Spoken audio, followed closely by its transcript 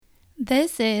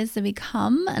This is the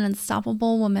Become an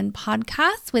Unstoppable Woman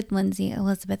podcast with Lindsay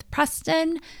Elizabeth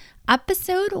Preston,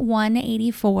 episode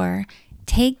 184,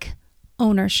 Take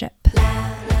Ownership.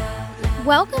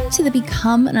 Welcome to the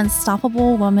Become an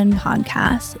Unstoppable Woman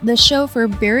podcast, the show for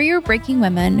barrier-breaking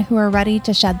women who are ready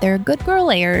to shed their good girl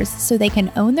layers so they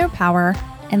can own their power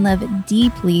and live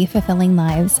deeply fulfilling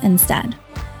lives instead.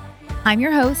 I'm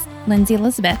your host, Lindsay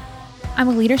Elizabeth. I'm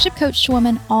a leadership coach to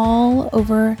women all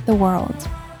over the world.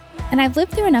 And I've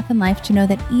lived through enough in life to know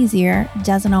that easier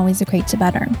doesn't always equate to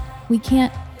better. We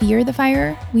can't fear the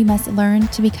fire, we must learn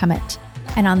to become it.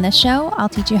 And on this show, I'll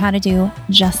teach you how to do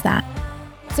just that.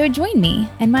 So join me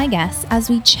and my guests as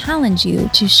we challenge you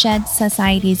to shed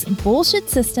society's bullshit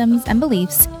systems and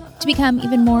beliefs to become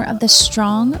even more of the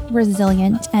strong,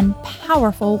 resilient, and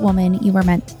powerful woman you were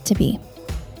meant to be.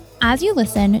 As you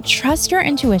listen, trust your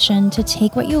intuition to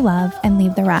take what you love and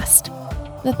leave the rest.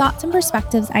 The thoughts and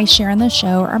perspectives I share on the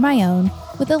show are my own,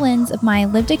 with the lens of my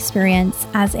lived experience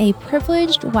as a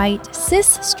privileged, white,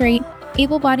 cis, straight,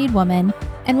 able-bodied woman.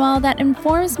 And while that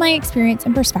informs my experience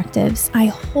and perspectives, I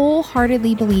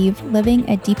wholeheartedly believe living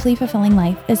a deeply fulfilling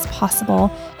life is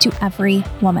possible to every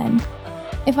woman.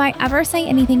 If I ever say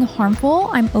anything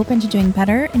harmful, I'm open to doing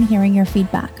better and hearing your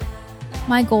feedback.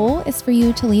 My goal is for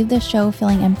you to leave this show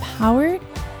feeling empowered,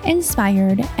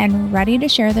 inspired, and ready to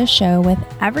share this show with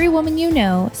every woman you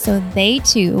know so they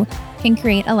too can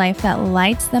create a life that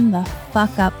lights them the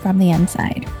fuck up from the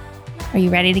inside. Are you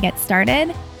ready to get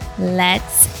started?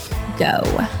 Let's go.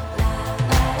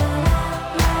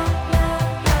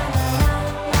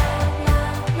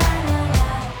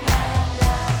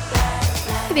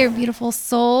 Hey there, beautiful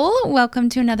soul. Welcome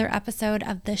to another episode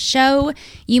of the show.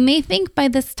 You may think by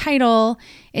this title,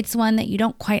 it's one that you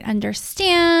don't quite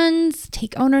understand.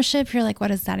 Take ownership. You're like, what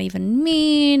does that even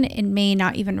mean? It may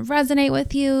not even resonate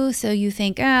with you. So you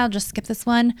think, I'll just skip this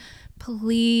one.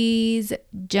 Please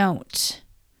don't.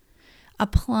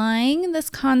 Applying this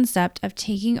concept of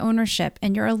taking ownership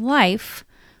in your life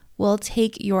will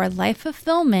take your life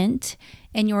fulfillment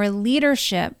and your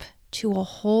leadership to a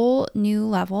whole new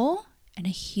level in a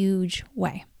huge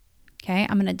way. Okay,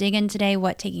 I'm going to dig in today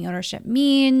what taking ownership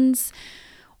means,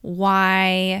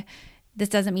 why this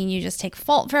doesn't mean you just take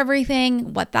fault for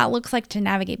everything, what that looks like to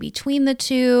navigate between the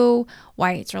two,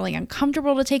 why it's really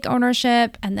uncomfortable to take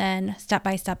ownership, and then step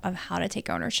by step of how to take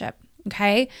ownership.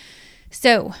 Okay,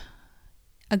 so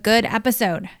a good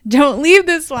episode. Don't leave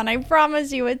this one. I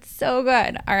promise you it's so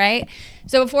good. All right.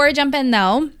 So before I jump in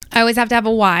though, I always have to have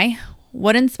a why.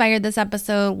 What inspired this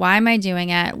episode? Why am I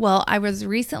doing it? Well, I was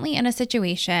recently in a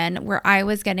situation where I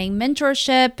was getting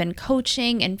mentorship and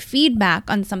coaching and feedback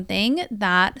on something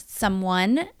that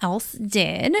someone else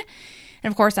did. And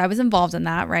of course, I was involved in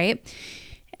that, right?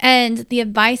 And the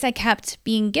advice I kept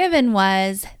being given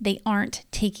was they aren't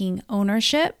taking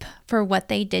ownership for what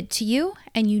they did to you,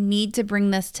 and you need to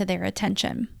bring this to their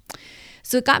attention.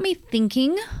 So it got me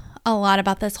thinking a lot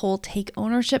about this whole take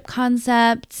ownership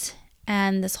concept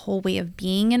and this whole way of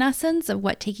being, in essence, of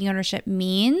what taking ownership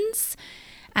means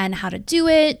and how to do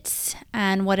it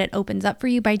and what it opens up for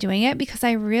you by doing it, because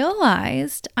I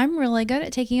realized I'm really good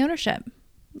at taking ownership.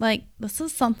 Like, this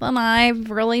is something I've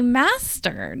really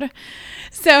mastered.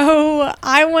 So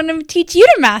I want to teach you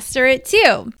to master it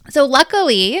too. So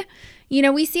luckily,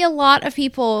 we see a lot of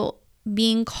people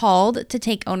being called to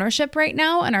take ownership right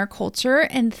now in our culture,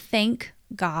 and thank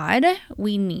God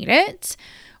we need it.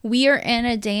 We are in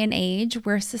a day and age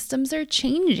where systems are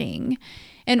changing.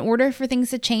 In order for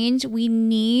things to change, we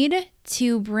need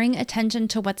to bring attention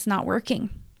to what's not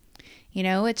working.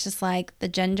 It's just like the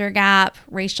gender gap,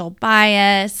 racial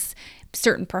bias,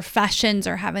 certain professions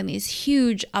are having these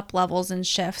huge up levels and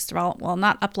shifts. Well,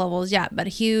 not up levels yet, but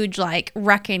huge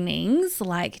reckonings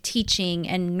like teaching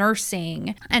and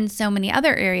nursing and so many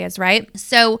other areas, right?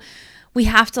 So we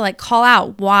have to call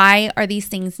out, why are these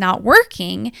things not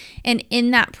working? And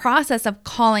in that process of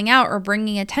calling out or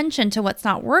bringing attention to what's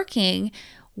not working,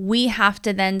 we have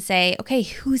to then say, okay,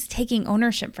 who's taking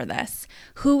ownership for this?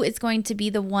 Who is going to be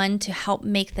the one to help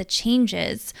make the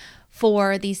changes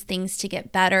for these things to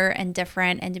get better and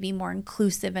different and to be more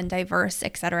inclusive and diverse,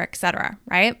 et cetera,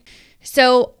 right?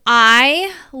 So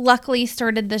I luckily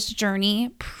started this journey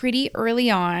pretty early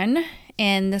on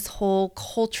in this whole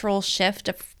cultural shift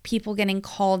of people getting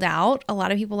called out. A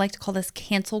lot of people like to call this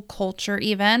cancel culture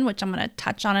even, which I'm going to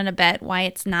touch on in a bit, why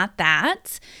it's not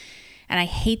that. And I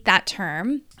hate that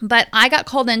term. But I got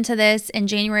called into this in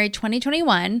January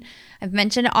 2021. I've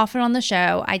mentioned it often on the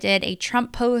show. I did a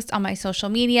Trump post on my social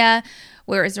media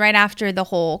where it was right after the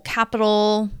whole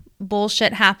Capitol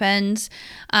bullshit happened.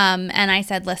 And I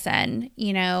said, listen,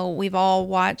 we've all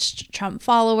watched Trump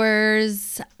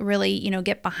followers really,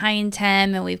 get behind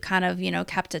him, and we've kind of,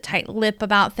 kept a tight lip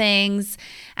about things.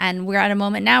 And we're at a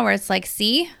moment now where it's like,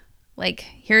 see, like,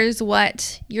 here's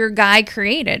what your guy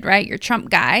created, right? Your Trump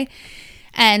guy.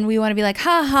 And we want to be like,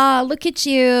 ha ha, look at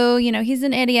you, he's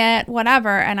an idiot,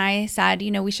 whatever. And I said,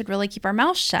 we should really keep our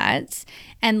mouth shut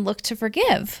and look to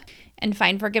forgive and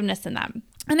find forgiveness in them.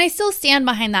 And I still stand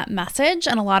behind that message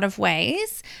in a lot of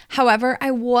ways. However,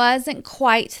 I wasn't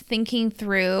quite thinking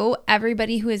through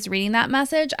everybody who is reading that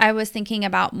message. I was thinking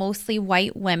about mostly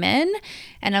white women.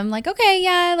 And I'm like, okay,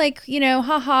 yeah, like,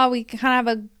 haha, we kind of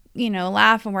have a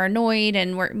laugh and we're annoyed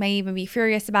and we may even be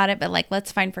furious about it, but like,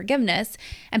 let's find forgiveness.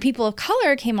 And people of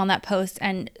color came on that post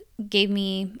and gave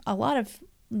me a lot of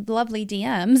lovely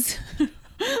DMs.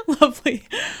 Lovely.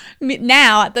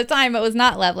 Now, at the time, it was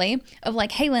not lovely. Of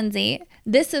like, hey, Lindsay,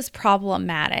 this is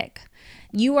problematic.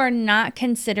 You are not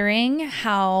considering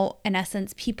how, in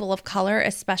essence, people of color,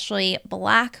 especially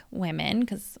Black women,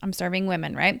 because I'm serving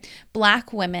women, right?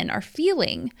 Black women are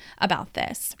feeling about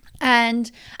this.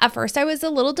 And at first I was a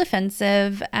little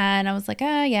defensive and I was like,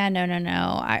 yeah,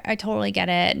 no. I totally get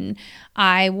it. And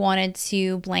I wanted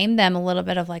to blame them a little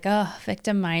bit of like,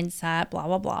 victim mindset, blah,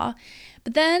 blah, blah.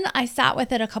 But then I sat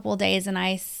with it a couple of days and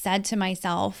I said to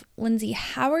myself, Lindsay,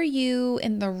 how are you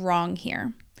in the wrong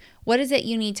here? What is it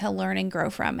you need to learn and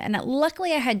grow from? And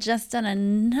luckily I had just done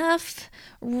enough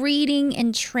reading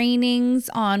and trainings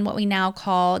on what we now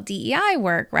call DEI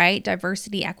work, right?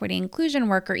 Diversity, equity, inclusion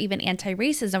work, or even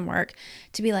anti-racism work,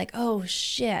 to be like, oh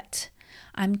shit,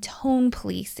 I'm tone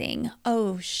policing.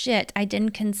 Oh shit, I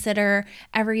didn't consider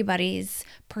everybody's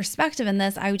perspective in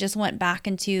this. I just went back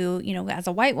into, as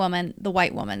a white woman, the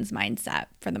white woman's mindset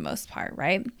for the most part,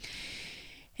 right?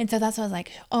 And so that's why I was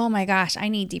like, oh my gosh, I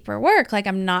need deeper work. Like,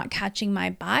 I'm not catching my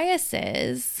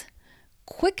biases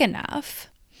quick enough.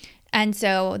 And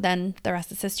so then the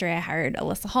rest is history. I hired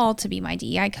Alyssa Hall to be my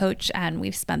DEI coach, and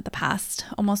we've spent the past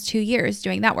almost 2 years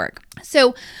doing that work.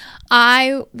 So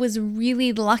I was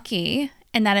really lucky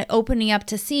in that it opened me up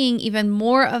to seeing even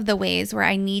more of the ways where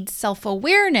I need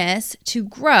self-awareness to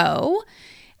grow.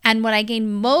 And what I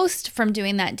gained most from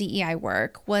doing that DEI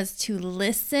work was to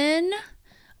listen,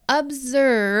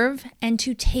 observe, and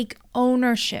to take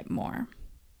ownership more.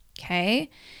 Okay?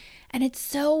 And it's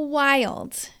so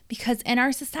wild because in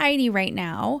our society right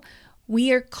now,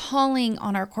 we are calling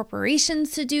on our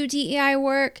corporations to do DEI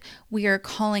work. We are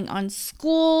calling on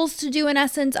schools to do, in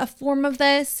essence, a form of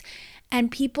this. And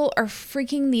people are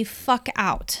freaking the fuck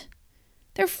out.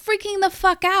 They're freaking the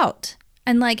fuck out.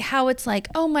 And like how it's like,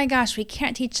 oh my gosh, we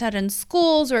can't teach that in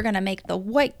schools. We're going to make the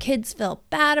white kids feel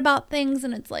bad about things.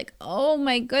 And it's like, oh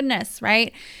my goodness,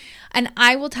 right? And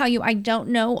I will tell you, I don't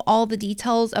know all the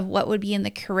details of what would be in the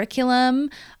curriculum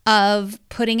of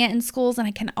putting it in schools.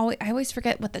 And I always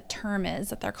forget what the term is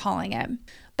that they're calling it.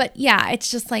 But yeah, it's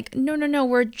just like, no,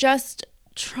 we're just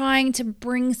trying to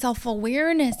bring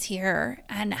self-awareness here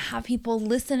and have people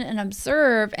listen and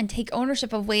observe and take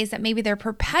ownership of ways that maybe they're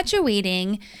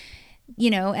perpetuating,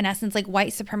 in essence, like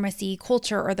white supremacy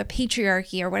culture or the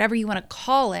patriarchy or whatever you want to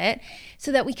call it,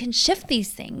 so that we can shift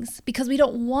these things because we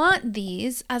don't want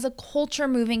these as a culture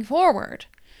moving forward.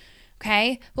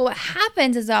 Okay. But what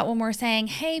happens is that when we're saying,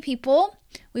 hey, people,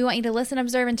 we want you to listen,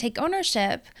 observe, and take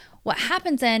ownership, what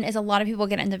happens then is a lot of people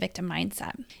get into victim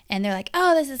mindset and they're like,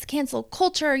 oh, this is cancel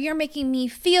culture. You're making me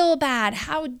feel bad.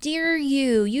 How dare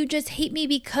you? You just hate me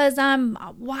because I'm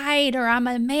white or I'm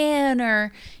a man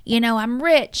or, I'm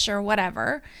rich or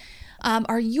whatever.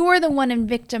 Or you're the one in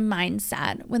victim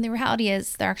mindset, when the reality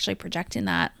is they're actually projecting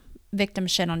that victim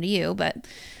shit onto you. But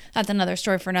that's another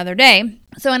story for another day.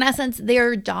 So in essence,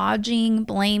 they're dodging,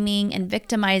 blaming, and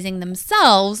victimizing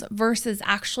themselves versus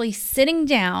actually sitting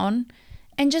down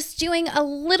and just doing a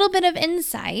little bit of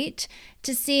insight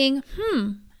to seeing,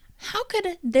 how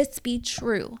could this be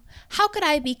true? How could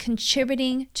I be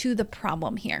contributing to the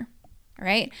problem here? All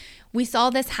right. We saw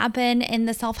this happen in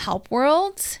the self-help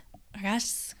world, I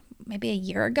guess, maybe a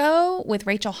year ago with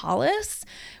Rachel Hollis.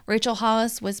 Rachel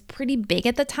Hollis was pretty big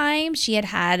at the time. She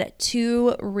had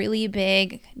 2 really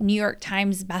big New York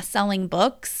Times best-selling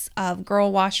books of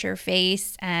Girl Wash Your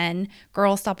Face and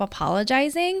Girl Stop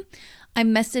Apologizing. I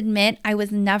must admit, I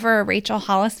was never a Rachel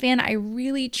Hollis fan. I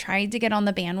really tried to get on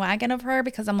the bandwagon of her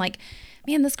because I'm like,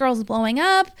 man, this girl's blowing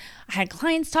up. I had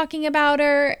clients talking about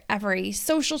her. Every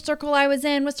social circle I was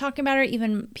in was talking about her.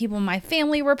 Even people in my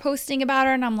family were posting about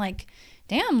her. And I'm like,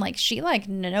 damn, like she like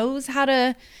knows how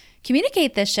to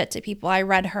communicate this shit to people. I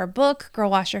read her book, Girl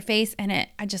Wash Your Face, and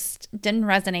I just didn't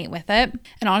resonate with it.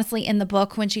 And honestly, in the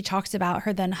book, when she talks about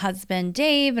her then husband,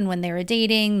 Dave, and when they were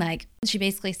dating, like she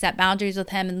basically set boundaries with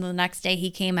him. And the next day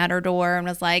he came at her door and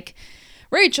was like,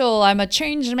 Rachel, I'm a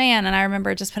changed man. And I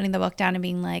remember just putting the book down and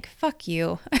being like, fuck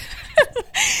you.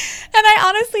 And I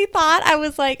honestly thought, I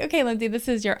was like, okay, Lindsay, this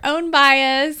is your own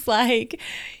bias. Like,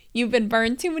 you've been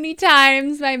burned too many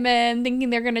times by men thinking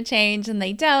they're going to change and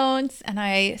they don't. And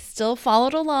I still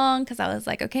followed along because I was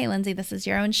like, okay, Lindsay, this is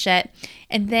your own shit.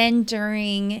 And then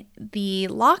during the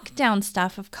lockdown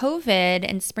stuff of COVID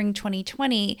in spring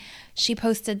 2020, she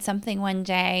posted something one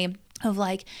day of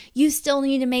like, you still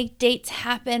need to make dates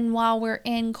happen while we're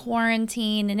in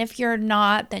quarantine. And if you're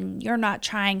not, then you're not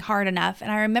trying hard enough.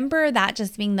 And I remember that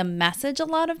just being the message a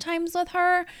lot of times with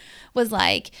her was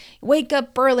like, wake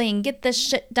up early and get this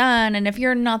shit done. And if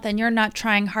you're not, then you're not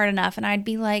trying hard enough. And I'd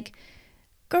be like,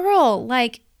 girl,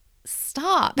 like,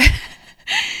 stop.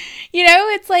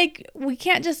 It's like we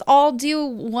can't just all do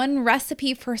one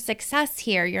recipe for success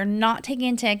here. You're not taking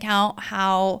into account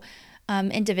how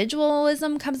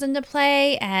individualism comes into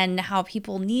play and how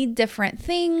people need different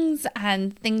things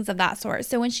and things of that sort.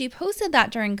 So when she posted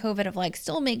that during COVID of like,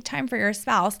 still make time for your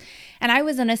spouse. And I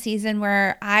was in a season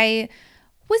where I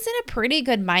was in a pretty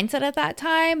good mindset at that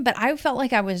time, but I felt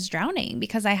like I was drowning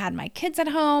because I had my kids at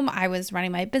home. I was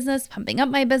running my business, pumping up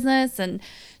my business, and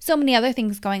so many other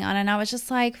things going on. And I was just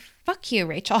like, fuck you,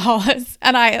 Rachel Hollis.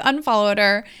 And I unfollowed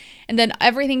her. And then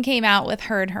everything came out with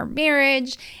her and her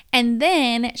marriage. And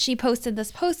then she posted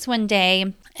this post one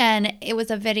day, and it was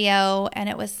a video, and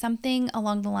it was something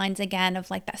along the lines again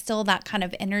of like that, still that kind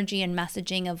of energy and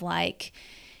messaging of like,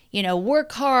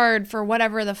 work hard for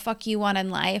whatever the fuck you want in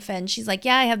life. And she's like,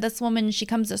 yeah, I have this woman, she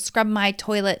comes to scrub my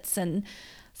toilets and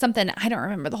something. I don't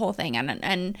remember the whole thing.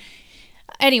 And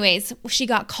anyways, she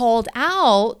got called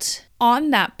out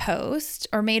on that post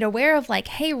or made aware of like,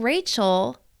 hey,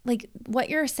 Rachel, like what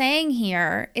you're saying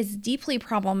here is deeply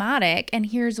problematic. And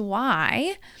here's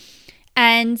why.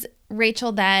 And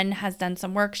Rachel then has done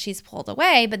some work. She's pulled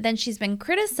away, but then she's been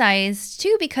criticized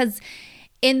too, because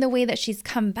in the way that she's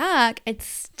come back, it's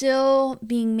still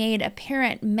being made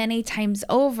apparent many times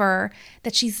over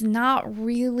that she's not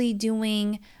really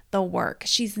doing the work.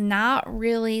 She's not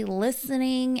really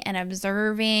listening and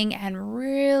observing and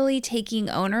really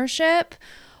taking ownership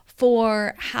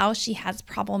for how she has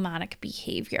problematic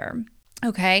behavior.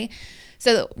 Okay.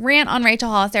 So rant on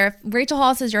Rachel Hollis there. If Rachel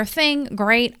Hollis is your thing,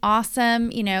 great, awesome.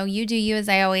 You do you, as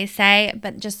I always say,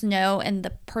 but just know in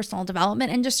the personal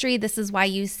development industry, this is why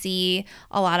you see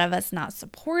a lot of us not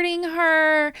supporting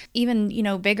her. Even,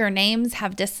 bigger names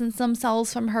have distanced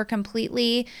themselves from her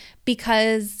completely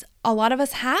because a lot of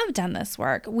us have done this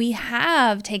work. We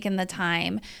have taken the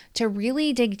time to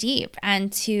really dig deep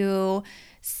and to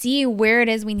see where it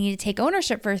is we need to take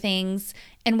ownership for things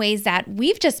in ways that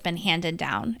we've just been handed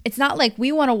down. It's not like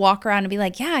we want to walk around and be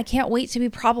like, yeah, I can't wait to be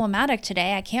problematic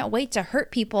today. I can't wait to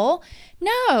hurt people.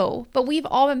 No, but we've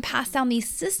all been passed down these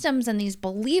systems and these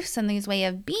beliefs and these way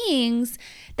of beings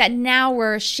that now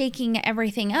we're shaking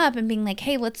everything up and being like,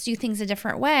 hey, let's do things a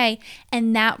different way.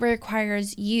 And that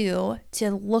requires you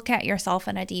to look at yourself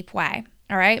in a deep way.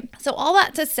 All right. So all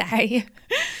that to say,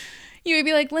 you would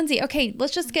be like, Lindsay, okay,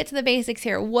 let's just get to the basics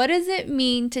here. What does it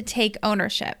mean to take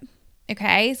ownership?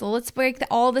 Okay, so let's break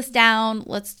all this down.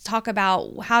 Let's talk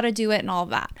about how to do it and all of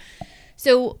that.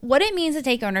 So what it means to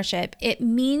take ownership, it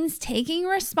means taking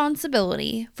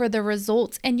responsibility for the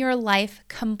results in your life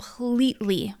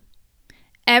completely.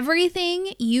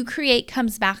 Everything you create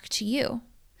comes back to you.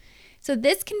 So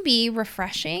this can be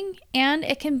refreshing and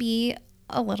it can be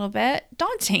a little bit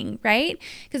daunting, right?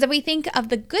 Because if we think of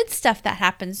the good stuff that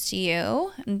happens to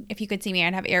you, and if you could see me,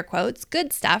 I'd have air quotes,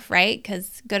 good stuff, right?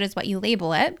 Because good is what you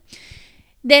label it.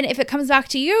 Then if it comes back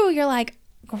to you, you're like,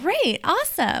 great,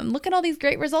 awesome. Look at all these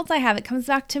great results I have. It comes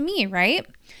back to me, right?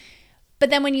 But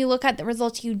then when you look at the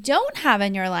results you don't have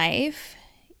in your life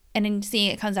and then seeing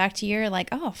it comes back to you, you're like,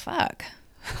 oh, fuck.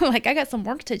 Like I got some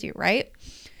work to do, right?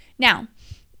 Now,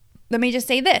 let me just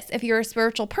say this. If you're a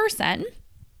spiritual person,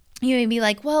 you may be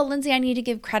like, well, Lindsay, I need to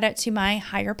give credit to my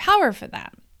higher power for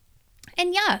that.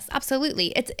 And yes,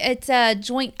 absolutely. It's a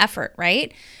joint effort,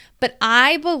 right? But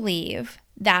I believe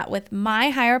that with my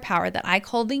higher power that I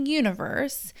call the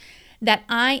universe, that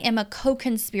I am a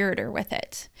co-conspirator with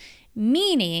it.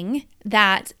 Meaning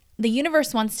that the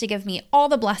universe wants to give me all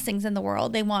the blessings in the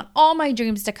world. They want all my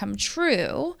dreams to come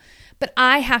true, but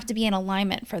I have to be in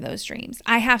alignment for those dreams.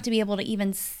 I have to be able to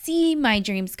even see my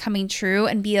dreams coming true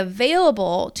and be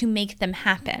available to make them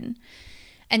happen.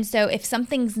 And so if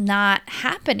something's not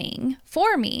happening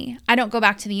for me, I don't go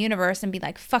back to the universe and be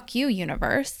like, fuck you,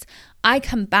 universe. I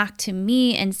come back to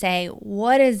me and say,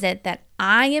 what is it that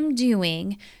I am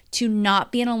doing to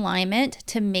not be in alignment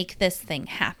to make this thing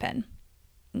happen?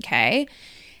 Okay.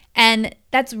 And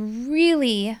that's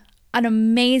really an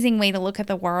amazing way to look at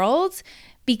the world,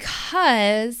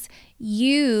 because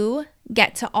you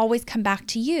get to always come back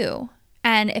to you.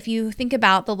 And if you think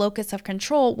about the locus of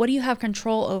control, what do you have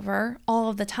control over all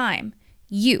of the time?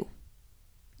 You.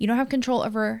 You don't have control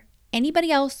over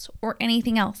anybody else or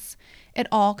anything else. It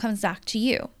all comes back to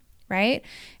you, right?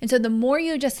 And so the more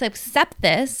you just accept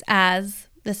this as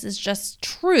this is just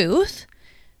truth,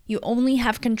 you only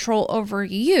have control over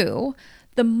you,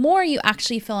 the more you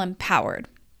actually feel empowered,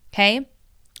 okay?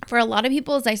 For a lot of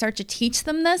people, as I start to teach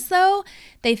them this though,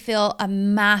 they feel a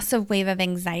massive wave of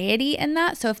anxiety in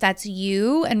that. So if that's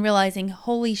you and realizing,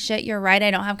 holy shit, you're right,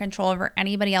 I don't have control over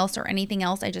anybody else or anything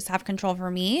else, I just have control over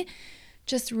me,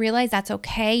 just realize that's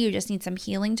okay. You just need some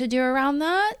healing to do around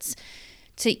that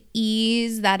to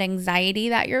ease that anxiety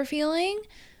that you're feeling.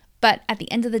 But at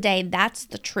the end of the day, that's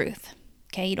the truth.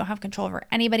 Okay, you don't have control over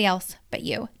anybody else but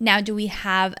you. Now, do we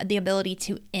have the ability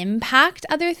to impact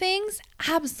other things?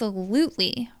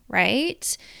 Absolutely,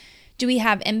 right? Do we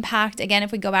have impact, again,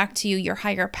 if we go back to your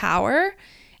higher power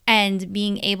and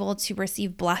being able to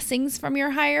receive blessings from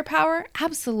your higher power?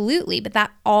 Absolutely, but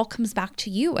that all comes back to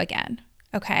you again,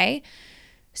 okay?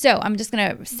 So I'm just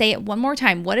going to say it one more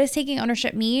time. What does taking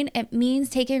ownership mean? It means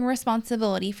taking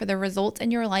responsibility for the results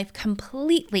in your life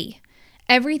completely.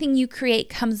 Everything you create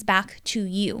comes back to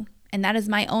you. And that is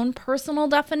my own personal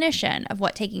definition of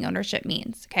what taking ownership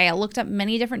means. Okay, I looked up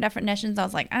many different definitions. I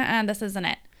was like, this isn't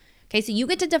it. Okay, so you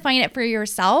get to define it for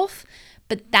yourself,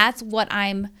 but that's what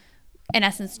I'm, in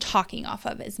essence, talking off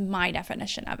of is my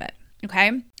definition of it.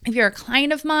 Okay, if you're a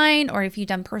client of mine or if you've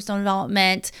done personal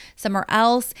development somewhere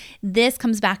else, this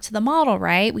comes back to the model,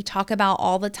 right? We talk about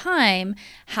all the time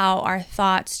how our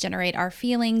thoughts generate our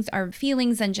feelings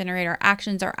then generate our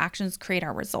actions create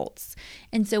our results.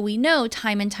 And so we know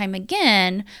time and time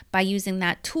again by using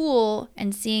that tool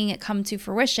and seeing it come to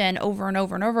fruition over and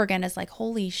over and over again is like,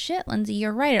 holy shit, Lindsay,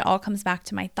 you're right. It all comes back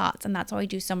to my thoughts. And that's why I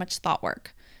do so much thought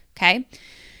work. Okay.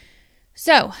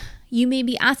 So you may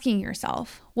be asking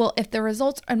yourself, well, if the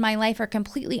results in my life are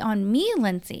completely on me,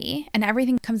 Lindsay, and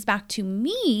everything comes back to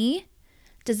me,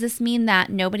 does this mean that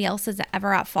nobody else is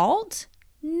ever at fault?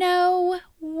 No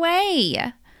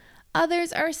way.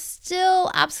 Others are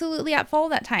still absolutely at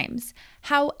fault at times.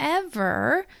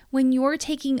 However, when you're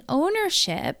taking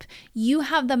ownership, you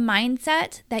have the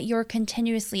mindset that you're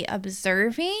continuously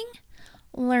observing,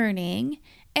 learning,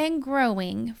 and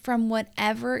growing from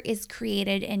whatever is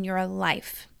created in your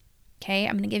life. Okay,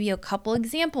 I'm going to give you a couple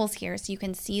examples here so you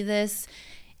can see this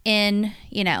in,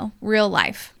 real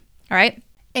life. All right.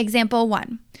 Example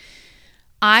 1.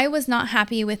 I was not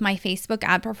happy with my Facebook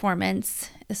ad performance.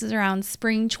 This is around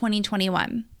spring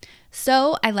 2021.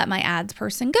 So I let my ads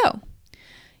person go.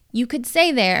 You could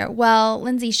say there, well,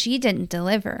 Lindsay, she didn't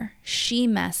deliver. She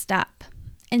messed up.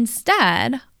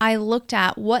 Instead, I looked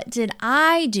at what did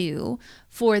I do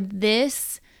for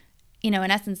this, in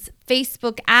essence,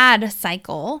 Facebook ad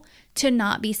cycle to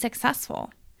not be successful.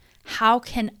 How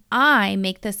can I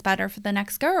make this better for the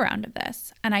next go around of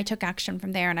this? And I took action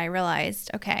from there and I realized,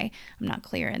 okay, I'm not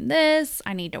clear in this.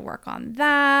 I need to work on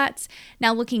that.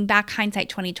 Now, looking back, hindsight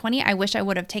 2020, I wish I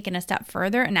would have taken a step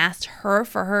further and asked her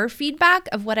for her feedback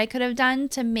of what I could have done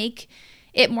to make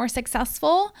it more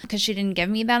successful, because she didn't give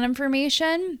me that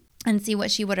information, and see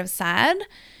what she would have said.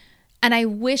 And I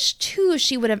wish too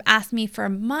she would have asked me for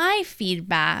my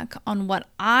feedback on what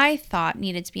I thought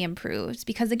needed to be improved,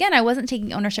 because again, I wasn't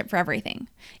taking ownership for everything.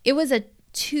 It was a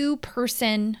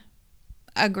 2-person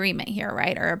agreement here,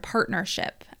 right? Or a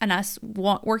partnership, and us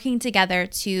working together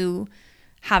to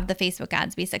have the Facebook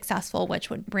ads be successful, which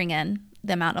would bring in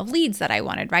the amount of leads that I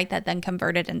wanted, right? That then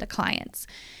converted into clients.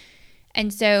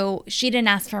 And so she didn't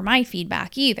ask for my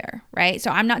feedback either, right?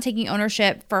 So I'm not taking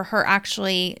ownership for her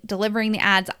actually delivering the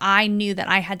ads. I knew that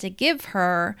I had to give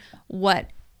her what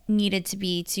needed to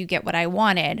be to get what I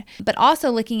wanted, but also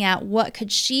looking at what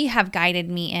could she have guided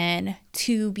me in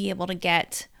to be able to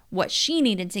get what she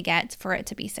needed to get for it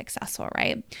to be successful,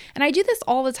 right? And I do this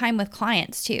all the time with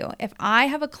clients too. If I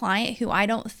have a client who I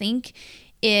don't think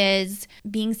is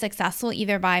being successful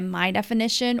either by my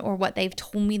definition or what they've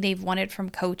told me they've wanted from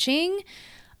coaching,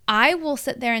 I will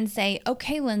sit there and say,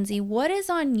 okay, Lindsay, what is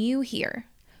on you here?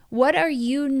 What are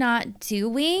you not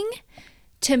doing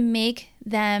to make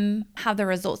them have the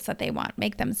results that they want?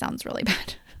 Make them sounds really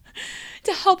bad.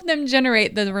 To help them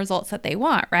generate the results that they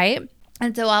want, right?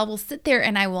 And so I will sit there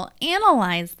and I will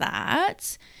analyze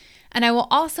that. And I will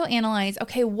also analyze,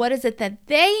 okay, what is it that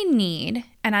they need?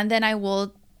 And then I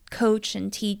will coach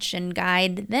and teach and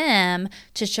guide them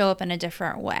to show up in a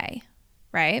different way,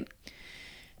 right?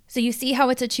 So you see how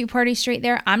it's a two-party street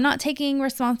there? I'm not taking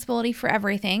responsibility for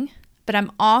everything, but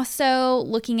I'm also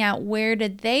looking at where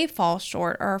did they fall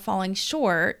short or are falling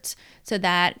short so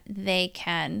that they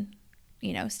can,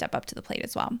 step up to the plate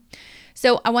as well.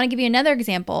 So I want to give you another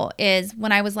example is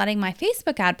when I was letting my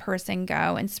Facebook ad person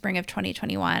go in spring of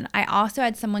 2021, I also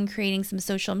had someone creating some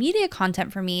social media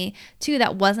content for me too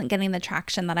that wasn't getting the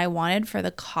traction that I wanted for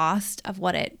the cost of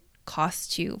what it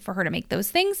cost for her to make those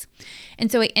things.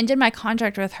 And so I ended my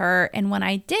contract with her. And when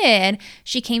I did,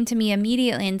 she came to me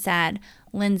immediately and said,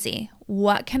 Lindsay,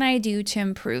 what can I do to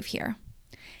improve here?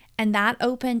 And that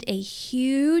opened a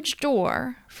huge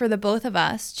door for the both of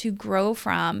us to grow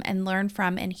from and learn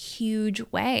from in huge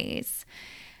ways.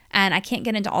 And I can't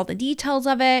get into all the details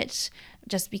of it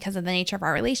just because of the nature of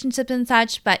our relationship and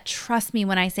such, but trust me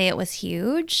when I say it was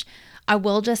huge. I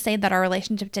will just say that our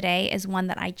relationship today is one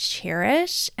that I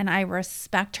cherish and I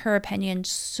respect her opinion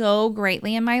so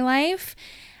greatly in my life.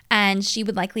 And she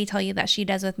would likely tell you that she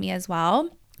does with me as well,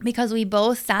 because we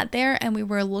both sat there and we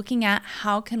were looking at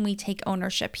how can we take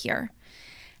ownership here?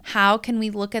 How can we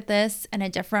look at this in a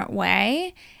different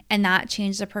way? And that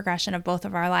changed the progression of both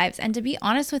of our lives. And to be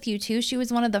honest with you too, she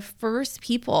was one of the first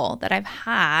people that I've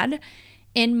had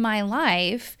in my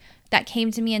life that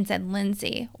came to me and said,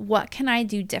 Lindsay, what can I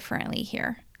do differently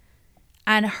here?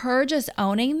 And her just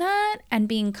owning that and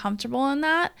being comfortable in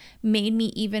that made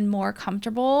me even more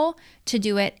comfortable to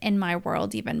do it in my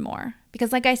world even more.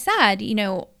 Because like I said,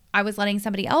 I was letting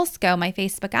somebody else go, my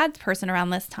Facebook ads person around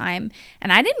this time,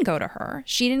 and I didn't go to her.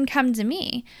 She didn't come to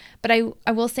me. But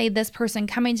I will say this person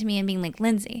coming to me and being like,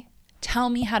 Lindsay, tell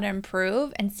me how to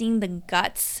improve, and seeing the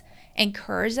guts and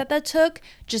courage that took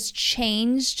just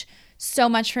changed so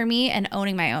much for me and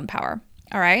owning my own power.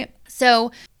 All right.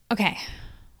 So, okay.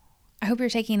 I hope you're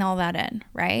taking all that in,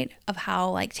 right? Of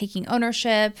how taking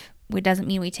ownership, it doesn't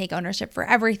mean we take ownership for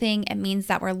everything. It means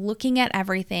that we're looking at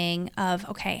everything of,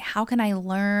 okay, how can I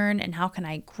learn and how can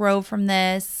I grow from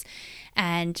this?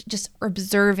 And just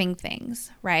observing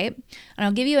things, right? And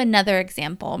I'll give you another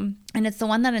example, and it's the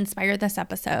one that inspired this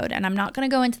episode. And I'm not going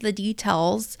to go into the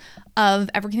details of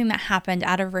everything that happened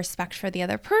out of respect for the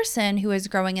other person who is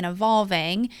growing and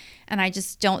evolving. And I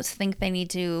just don't think they need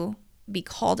to be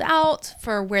called out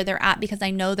for where they're at because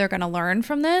I know they're going to learn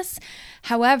from this.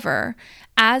 However,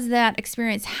 as that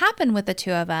experience happened with the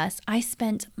two of us, I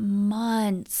spent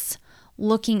months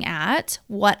looking at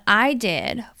what I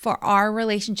did for our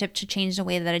relationship to change the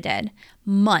way that it did.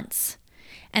 Months.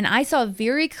 And I saw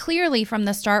very clearly from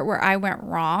the start where I went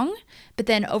wrong, but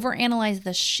then overanalyzed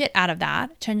the shit out of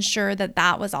that to ensure that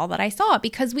that was all that I saw,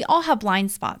 because we all have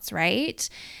blind spots, right?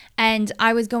 And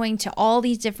I was going to all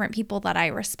these different people that I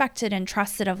respected and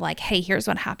trusted of hey, here's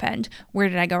what happened. Where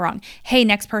did I go wrong? Hey,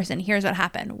 next person, here's what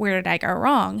happened. Where did I go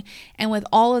wrong? And with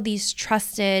all of these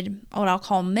trusted, what I'll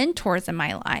call mentors in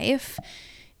my life,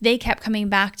 they kept coming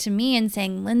back to me and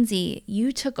saying, Lindsay,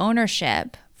 you took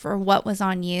ownership for what was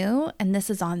on you, and this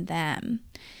is on them.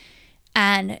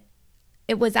 And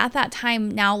it was at that time,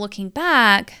 now looking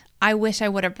back, I wish I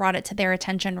would have brought it to their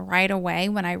attention right away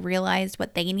when I realized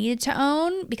what they needed to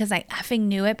own, because I effing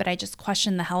knew it, but I just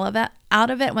questioned the hell of it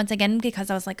out of it once again, because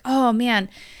I was like, oh man,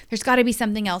 there's got to be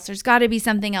something else. There's got to be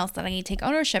something else that I need to take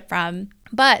ownership from.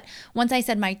 But once I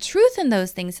said my truth in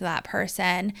those things to that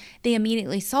person, they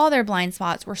immediately saw their blind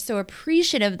spots, were so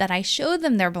appreciative that I showed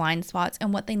them their blind spots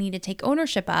and what they need to take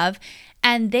ownership of.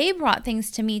 And they brought things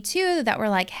to me too that were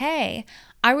like, hey,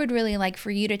 I would really like for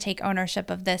you to take ownership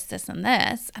of this, this, and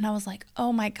this. And I was like,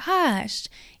 oh my gosh.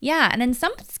 Yeah. And in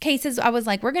some cases, I was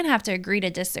like, we're going to have to agree to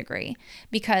disagree,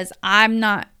 because I'm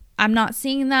not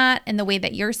seeing that in the way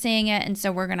that you're seeing it. And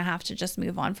so we're going to have to just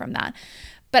move on from that.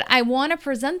 But I want to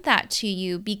present that to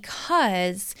you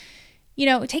because,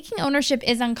 taking ownership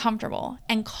is uncomfortable,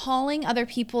 and calling other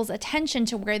people's attention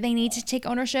to where they need to take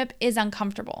ownership is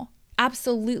uncomfortable.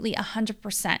 Absolutely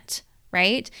 100%.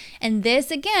 Right? And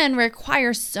this again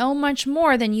requires so much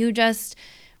more than you just,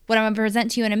 what I'm going to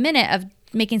present to you in a minute, of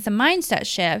making some mindset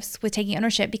shifts with taking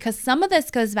ownership, because some of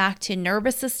this goes back to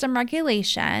nervous system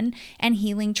regulation and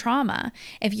healing trauma.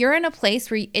 If you're in a place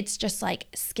where it's just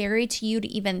scary to you to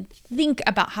even think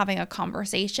about having a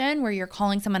conversation where you're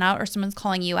calling someone out or someone's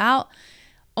calling you out,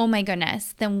 oh my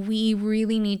goodness, then we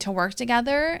really need to work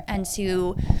together and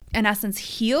to, in essence,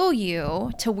 heal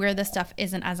you to where this stuff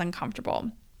isn't as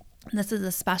uncomfortable. This is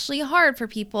especially hard for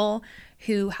people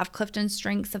who have Clifton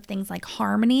strengths of things like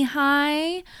Harmony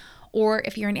High, or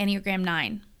if you're an Enneagram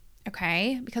 9.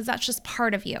 okay? Because that's just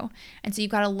part of you. And so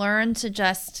you've got to learn to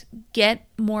just get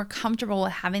more comfortable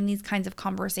with having these kinds of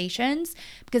conversations.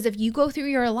 Because if you go through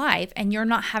your life and you're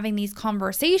not having these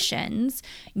conversations,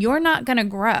 you're not going to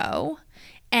grow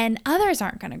and others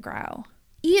aren't going to grow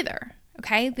either,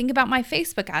 okay? Think about my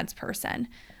Facebook ads person.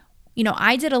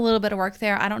 I did a little bit of work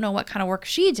there. I don't know what kind of work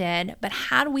she did, but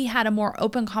had we had a more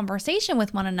open conversation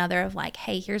with one another of like,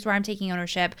 hey, here's where I'm taking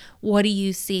ownership. What do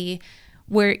you see?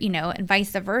 Where, and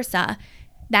vice versa,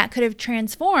 that could have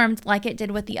transformed like it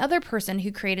did with the other person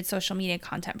who created social media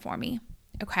content for me.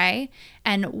 Okay.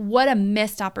 And what a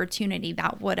missed opportunity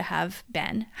that would have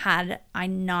been had I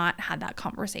not had that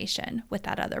conversation with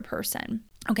that other person.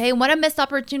 Okay. What a missed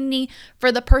opportunity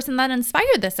for the person that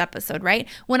inspired this episode, right?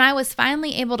 When I was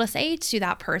finally able to say to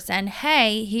that person,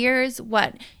 hey, here's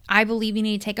what I believe you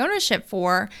need to take ownership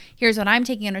for. Here's what I'm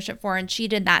taking ownership for. And she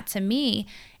did that to me.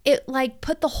 It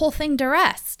put the whole thing to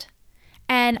rest.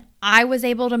 And I was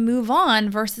able to move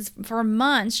on versus for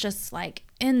months just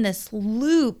in this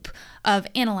loop of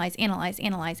analyze.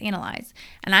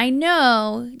 And I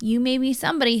know you may be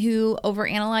somebody who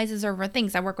overanalyzes over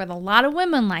things. I work with a lot of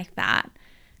women like that.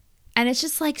 And it's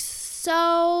just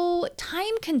so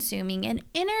time consuming and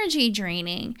energy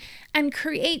draining and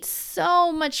creates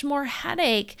so much more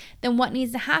headache than what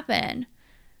needs to happen.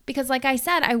 Because like I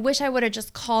said, I wish I would have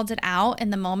just called it out in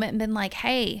the moment and been like,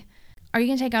 hey, are you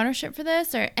going to take ownership for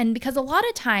this? And because a lot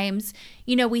of times,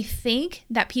 we think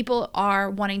that people are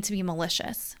wanting to be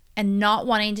malicious and not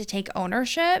wanting to take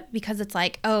ownership because it's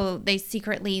like, oh, they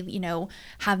secretly,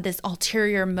 have this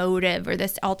ulterior motive or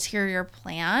this ulterior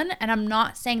plan. And I'm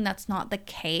not saying that's not the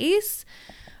case,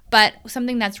 but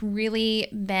something that's really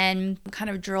been kind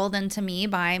of drilled into me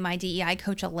by my DEI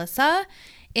coach, Alyssa,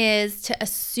 is to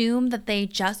assume that they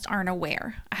just aren't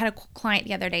aware. I had a client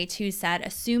the other day too said,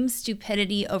 assume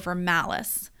stupidity over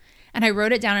malice. And I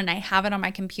wrote it down and I have it on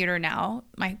my computer now,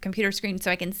 my computer screen,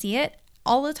 so I can see it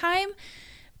all the time.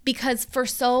 Because for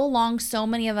so long, so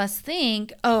many of us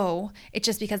think, oh, it's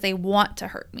just because they want to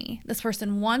hurt me. This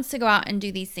person wants to go out and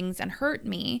do these things and hurt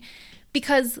me.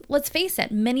 Because let's face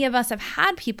it, many of us have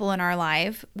had people in our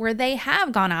life where they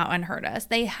have gone out and hurt us.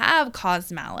 They have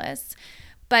caused malice.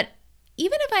 But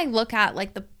even if I look at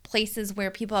the places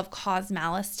where people have caused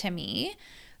malice to me,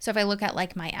 so if I look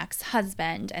at my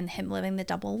ex-husband and him living the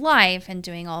double life and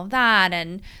doing all of that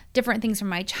and different things from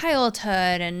my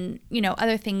childhood and,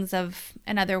 other things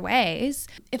in other ways,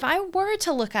 if I were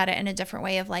to look at it in a different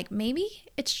way of maybe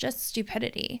it's just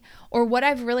stupidity, or what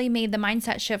I've really made the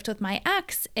mindset shift with my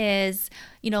ex is,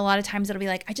 a lot of times it'll be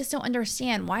I just don't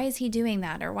understand. Why is he doing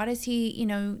that? Or why does he,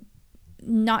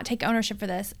 not take ownership for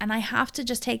this? And I have to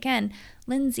just take in,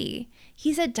 Lindsay,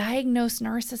 he's a diagnosed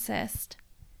narcissist.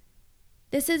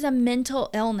 This is a mental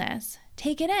illness.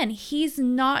 Take it in. He's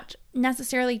not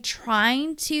necessarily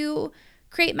trying to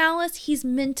create malice. He's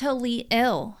mentally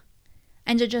ill.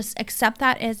 And to just accept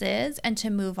that as is and to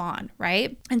move on,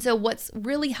 right? And so what's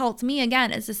really helped me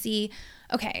again is to see,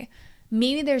 okay,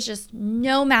 maybe there's just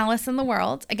no malice in the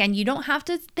world. Again, you don't have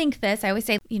to think this. I always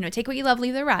say, take what you love,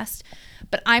 leave the rest.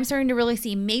 But I'm starting to really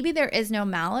see maybe there is no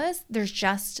malice. There's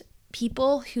just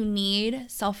people who need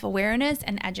self-awareness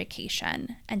and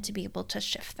education and to be able to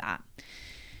shift that.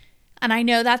 And I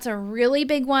know that's a really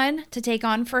big one to take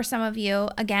on for some of you.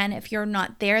 Again, if you're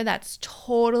not there, that's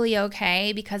totally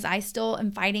okay, because I still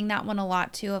am fighting that one a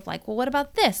lot too of well, what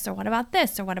about this? Or what about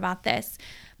this? Or what about this?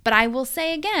 But I will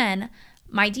say again,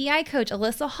 my DI coach,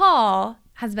 Alyssa Hall,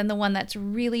 has been the one that's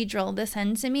really drilled this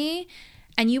into me.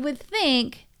 And you would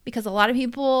think, because a lot of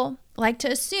people like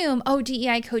to assume, oh,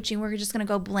 DEI coaching, we're just going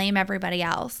to go blame everybody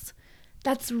else.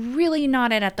 That's really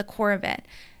not it at the core of it.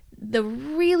 The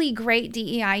really great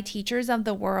DEI teachers of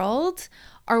the world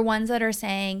are ones that are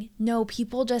saying, no,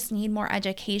 people just need more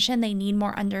education. They need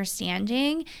more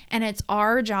understanding. And it's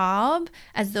our job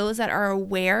as those that are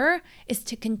aware is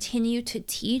to continue to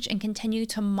teach and continue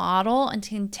to model and to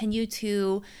continue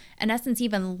to, in essence,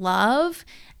 even love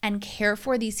and care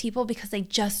for these people because they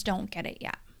just don't get it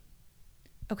yet.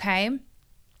 Okay?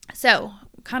 So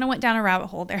kind of went down a rabbit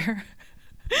hole there.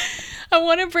 I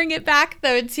want to bring it back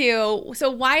though to, so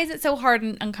why is it so hard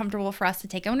and uncomfortable for us to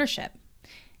take ownership?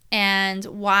 And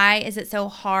why is it so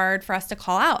hard for us to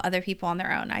call out other people on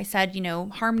their own? I said,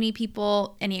 Harmony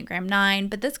people, Enneagram 9,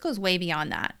 but this goes way beyond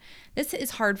that. This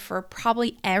is hard for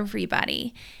probably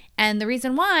everybody. And the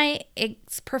reason why,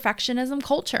 it's perfectionism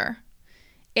culture.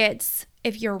 It's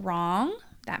if you're wrong,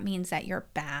 that means that you're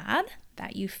bad,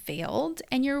 that you failed,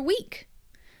 and you're weak.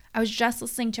 I was just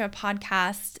listening to a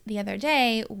podcast the other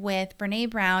day with Brene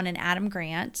Brown and Adam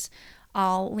Grant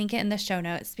I'll link it in the show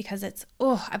notes because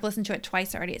I've listened to it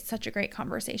twice already. It's such a great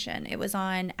conversation. It was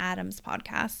on Adam's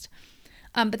podcast.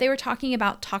 But they were talking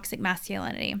about toxic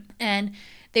masculinity. And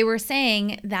they were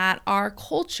saying that our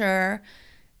culture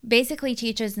basically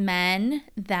teaches men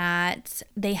that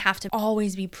they have to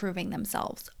always be proving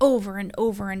themselves over and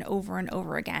over and over and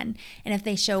over again. And if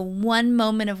they show one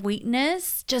moment of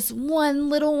weakness, just one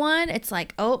little one, it's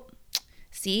like, oh,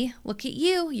 see, look at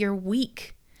you. You're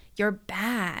weak. You're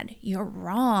bad. You're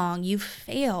wrong. You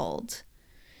failed.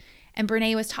 And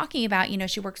Brene was talking about,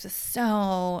 she works with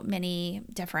so many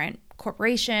different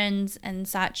corporations and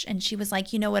such. And she was like,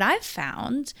 what I've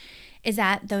found is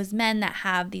that those men that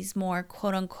have these more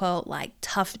quote unquote like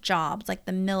tough jobs, like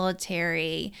the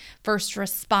military, first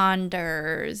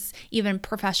responders, even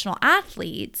professional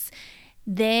athletes,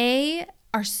 they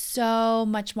are so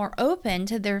much more open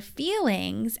to their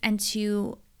feelings and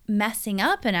to messing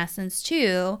up in essence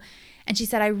too. And she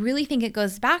said, I really think it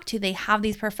goes back to they have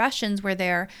these professions where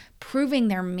they're proving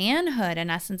their manhood in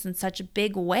essence in such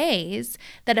big ways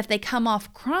that if they come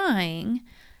off crying,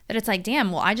 that it's like,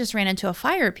 damn, well, I just ran into a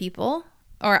fire, people,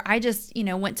 or I just,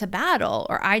 went to battle,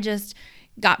 or I just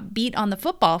got beat on the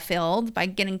football field by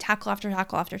getting tackle after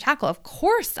tackle after tackle. Of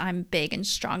course, I'm big and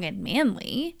strong and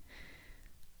manly.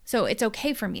 So it's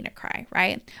okay for me to cry,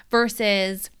 right?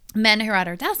 Versus men who are at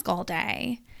our desk all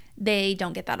day, they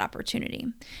don't get that opportunity.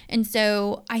 And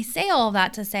so I say all of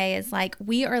that to say is like,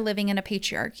 we are living in a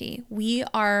patriarchy. We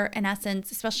are, in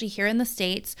essence, especially here in the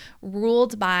States,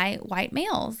 ruled by white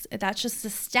males. That's just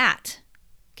a stat,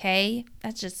 okay?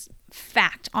 That's just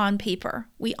fact on paper.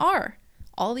 We are.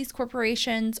 All these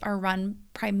corporations are run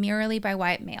primarily by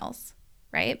white males,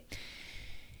 right?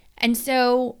 And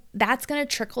so that's going to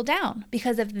trickle down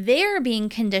because if they're being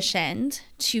conditioned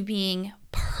to being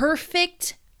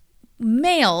perfect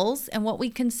males and what we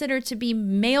consider to be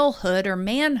malehood or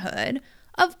manhood,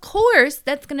 of course,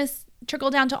 that's going to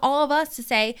trickle down to all of us to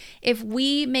say, if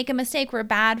we make a mistake, we're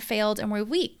bad, failed, and we're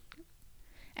weak.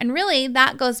 And really,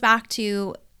 that goes back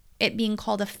to it being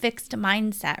called a fixed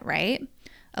mindset, right?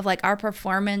 Of like our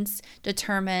performance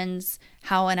determines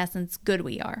how, in essence, good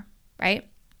we are, right?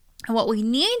 And what we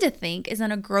need to think is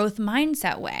in a growth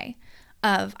mindset way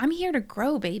of, I'm here to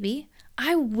grow, baby.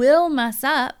 I will mess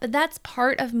up, but that's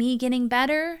part of me getting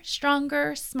better,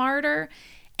 stronger, smarter,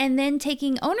 and then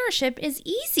taking ownership is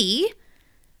easy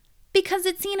because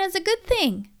it's seen as a good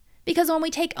thing. Because when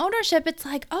we take ownership, it's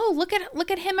like, oh, look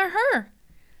at him or her.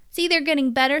 See, they're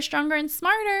getting better, stronger, and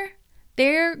smarter.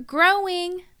 They're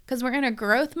growing because we're in a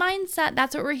growth mindset.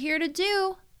 That's what we're here to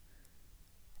do.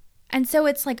 And so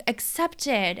it's like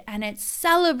accepted and it's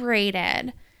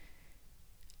celebrated.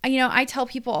 I tell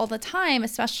people all the time,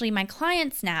 especially my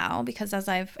clients now, because as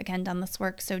I've, again, done this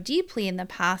work so deeply in the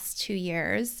past 2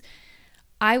 years,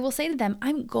 I will say to them,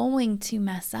 I'm going to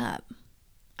mess up.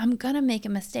 I'm going to make a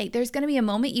mistake. There's going to be a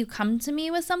moment you come to me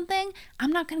with something,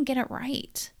 I'm not going to get it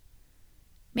right.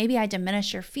 Maybe I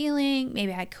diminish your feeling.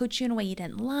 Maybe I coach you in a way you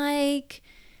didn't like.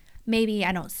 Maybe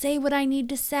I don't say what I need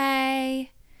to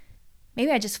say.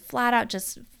 Maybe I just flat out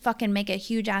just fucking make a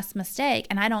huge ass mistake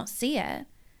and I don't see it.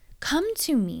 Come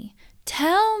to me,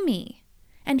 tell me,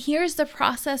 and here's the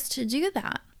process to do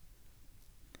that.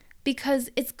 Because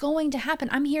it's going to happen.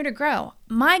 I'm here to grow.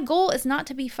 My goal is not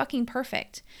to be fucking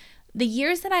perfect. The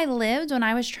years that I lived when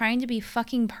I was trying to be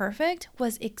fucking perfect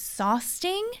was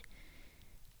exhausting.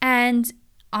 And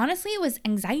honestly, it was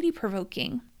anxiety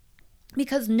provoking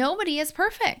because nobody is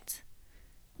perfect.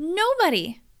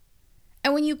 Nobody.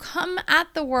 And when you come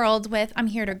at the world with, I'm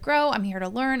here to grow, I'm here to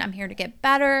learn, I'm here to get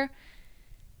better,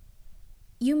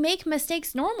 you make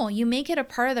mistakes normal. You make it a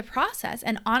part of the process.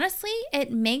 And honestly,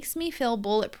 it makes me feel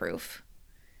bulletproof.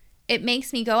 It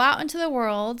makes me go out into the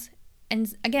world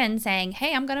and again saying,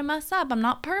 hey, I'm going to mess up. I'm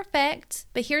not perfect,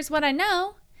 but here's what I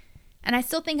know. And I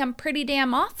still think I'm pretty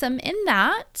damn awesome in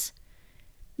that.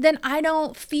 Then I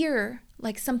don't fear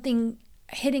like something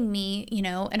hitting me, in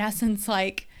essence,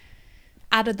 like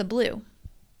out of the blue.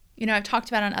 I've talked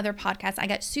about on other podcasts, I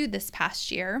got sued this past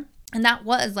year. And that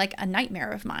was like a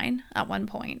nightmare of mine at one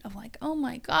point of like, oh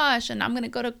my gosh, and I'm going to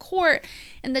go to court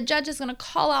and the judge is going to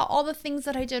call out all the things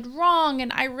that I did wrong.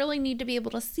 And I really need to be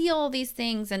able to see all these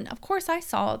things. And of course I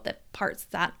saw the parts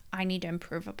that I need to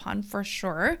improve upon for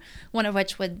sure. One of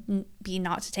which would be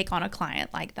not to take on a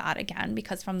client like that again,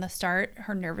 because from the start,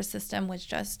 her nervous system was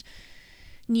just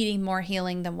needing more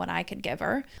healing than what I could give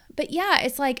her. But yeah,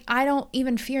 it's like, I don't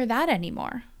even fear that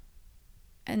anymore.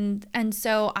 And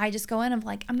so I just go in of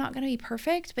like, I'm not going to be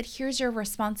perfect, but here's your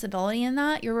responsibility in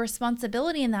that. Your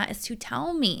responsibility in that is to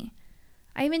tell me.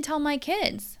 I even tell my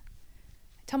kids.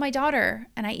 tell my daughter,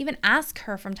 and I even ask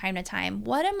her from time to time,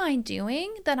 what am I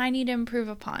doing that I need to improve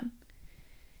upon?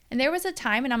 And there was a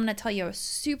time, and I'm going to tell you a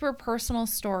super personal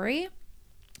story,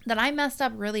 that I messed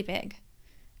up really big.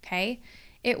 Okay.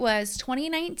 It was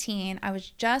 2019. I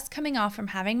was just coming off from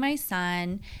having my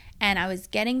son, and I was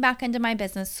getting back into my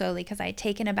business slowly because I had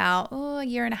taken about a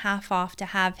year and a half off to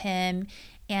have him,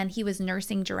 and he was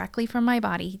nursing directly from my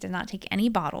body. He did not take any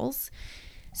bottles.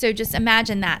 So just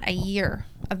imagine that, a year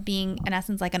of being, in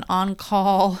essence, like an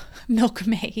on-call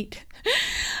milkmaid.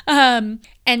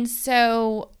 And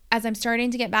so as I'm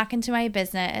starting to get back into my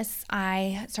business,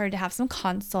 I started to have some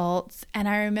consults. And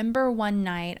I remember one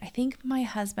night, I think my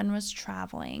husband was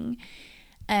traveling.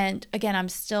 And again, I'm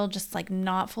still just like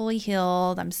not fully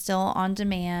healed. I'm still on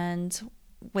demand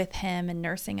with him and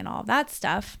nursing and all of that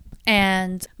stuff.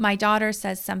 And my daughter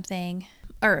says something,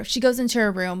 or she goes into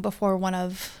her room before one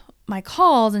of my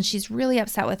calls, and she's really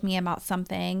upset with me about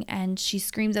something. And she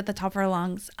screams at the top of her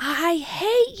lungs, "I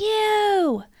hate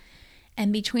you."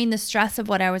 And between the stress of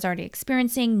what I was already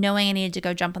experiencing, knowing I needed to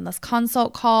go jump on this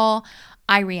consult call,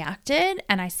 I reacted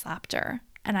and I slapped her.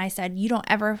 And I said, "You don't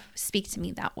ever speak to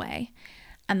me that way."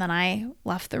 And then I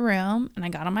left the room and I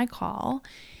got on my call.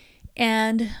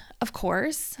 And of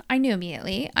course, I knew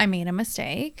immediately I made a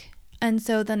mistake. And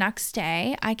so the next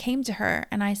day I came to her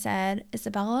and I said,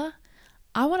 "Isabella,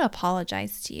 I want to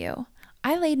apologize to you.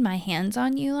 I laid my hands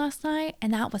on you last night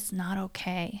and that was not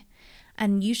okay.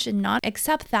 And you should not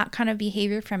accept that kind of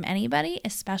behavior from anybody,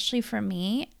 especially from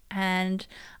me. And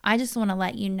I just want to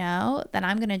let you know that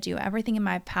I'm going to do everything in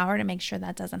my power to make sure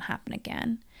that doesn't happen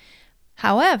again.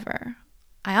 However,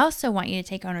 I also want you to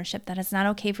take ownership that it's not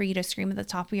okay for you to scream at the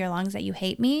top of your lungs that you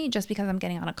hate me just because I'm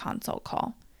getting on a consult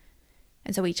call."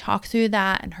 And so we talked through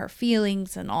that and her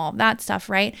feelings and all of that stuff,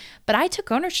 right? But I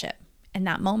took ownership in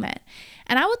that moment.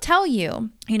 And I will tell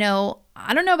you,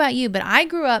 I don't know about you, but I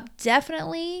grew up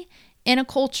definitely in a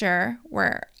culture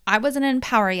where I wasn't in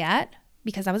power yet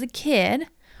because I was a kid,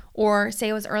 or say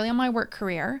it was early on my work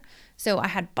career. So I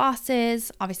had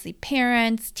bosses, obviously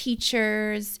parents,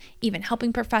 teachers, even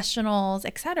helping professionals,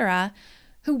 etc.,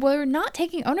 who were not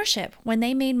taking ownership when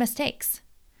they made mistakes,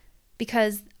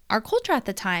 because our culture at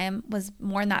the time was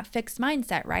more in that fixed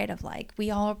mindset, right? Of like,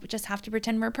 we all just have to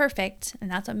pretend we're perfect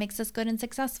and that's what makes us good and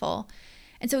successful.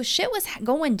 And so shit was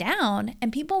going down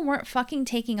and people weren't fucking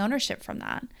taking ownership from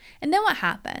that. And then what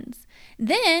happens?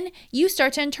 Then you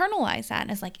start to internalize that.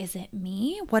 And it's like, is it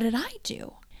me? What did I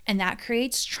do? And that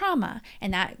creates trauma.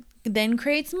 And that then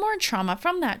creates more trauma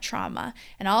from that trauma.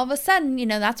 And all of a sudden,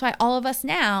 that's why all of us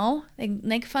now, they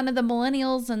make fun of the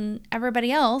millennials and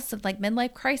everybody else of like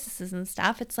midlife crises and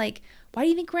stuff. It's like, why do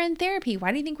you think we're in therapy?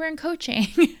 Why do you think we're in coaching?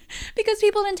 Because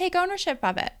people didn't take ownership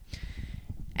of it.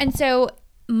 And so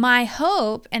my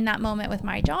hope in that moment with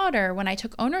my daughter, when I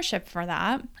took ownership for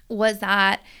that, was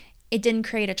that it didn't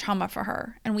create a trauma for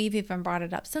her. And we've even brought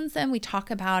it up since then. We talk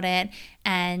about it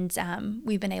and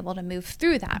we've been able to move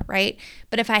through that, right?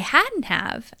 But if I hadn't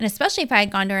have, and especially if I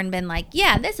had gone to her and been like,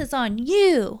 "Yeah, this is on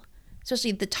you,"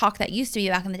 especially the talk that used to be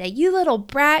back in the day, "You little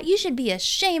brat, you should be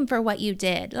ashamed for what you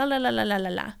did, la la la la la la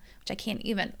la," which I can't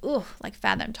even,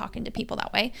 fathom talking to people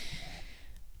that way.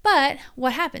 But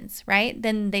what happens, right?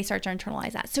 Then they start to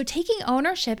internalize that. So taking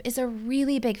ownership is a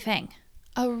really big thing.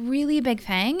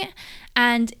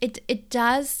 And it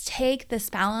does take this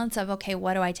balance of, okay,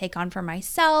 what do I take on for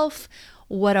myself?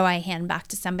 What do I hand back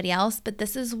to somebody else? But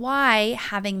this is why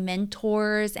having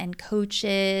mentors and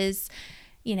coaches,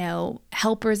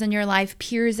 helpers in your life,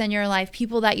 peers in your life,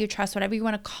 people that you trust, whatever you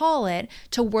want to call it,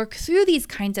 to work through these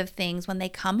kinds of things when they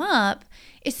come up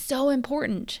is so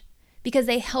important, because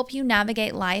they help you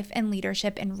navigate life and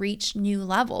leadership and reach new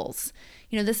levels.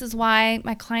 This is why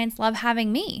my clients love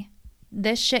having me.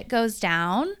 This shit goes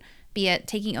down, be it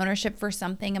taking ownership for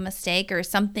something, a mistake, or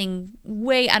something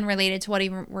way unrelated to what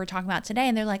even we're talking about today.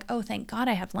 And they're like, "Oh, thank God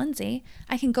I have Lindsay.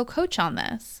 I can go coach on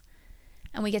this."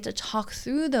 And we get to talk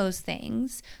through those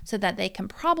things so that they can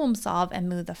problem solve and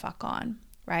move the fuck on,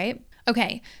 right?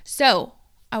 Okay, so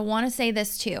I want to say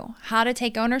this too. How to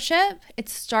take ownership? It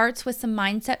starts with some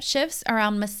mindset shifts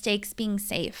around mistakes being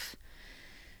safe.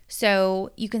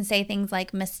 So you can say things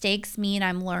like, mistakes mean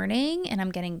I'm learning and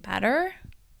I'm getting better.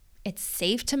 It's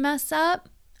safe to mess up.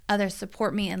 Others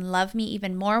support me and love me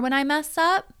even more when I mess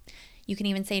up. You can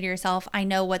even say to yourself, I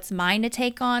know what's mine to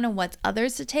take on and what's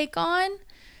others to take on,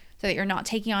 so that you're not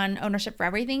taking on ownership for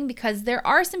everything, because there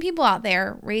are some people out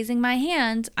there, raising my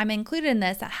hand, I'm included in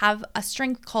this, that have a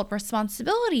strength called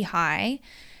responsibility high.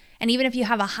 And even if you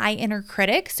have a high inner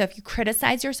critic, so if you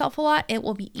criticize yourself a lot, it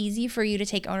will be easy for you to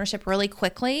take ownership really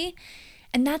quickly.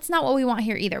 And that's not what we want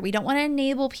here either. We don't want to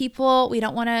enable people. We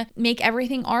don't want to make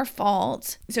everything our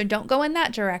fault. So don't go in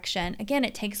that direction. Again,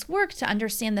 it takes work to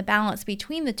understand the balance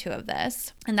between the two of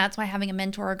this. And that's why having a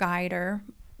mentor or guide or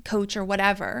coach or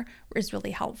whatever is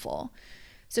really helpful.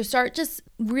 So start just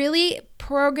really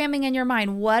programming in your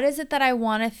mind, what is it that I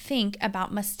want to think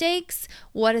about mistakes?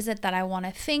 What is it that I want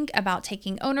to think about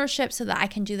taking ownership so that I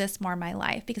can do this more in my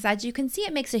life? Because as you can see,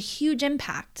 it makes a huge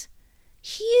impact.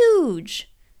 Huge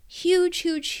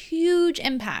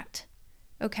impact.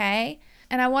 Okay?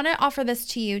 And I want to offer this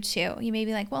to you too. You may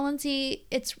be like, well, Lindsay,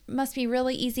 it must be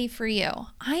really easy for you.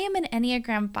 I am an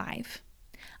Enneagram 5.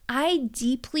 I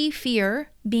deeply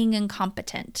fear being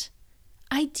incompetent.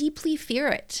 I deeply fear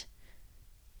it.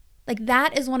 Like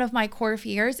that is one of my core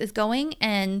fears, is going,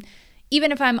 and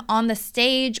even if I'm on the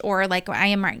stage or like I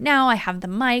am right now, I have the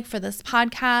mic for this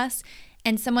podcast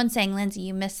and someone's saying, Lindsay,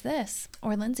 you missed this,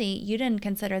 or Lindsay, you didn't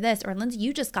consider this, or Lindsay,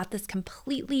 you just got this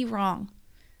completely wrong.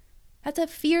 That's a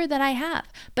fear that I have,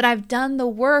 but I've done the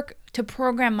work to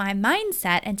program my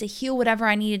mindset and to heal whatever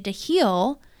I needed to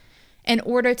heal in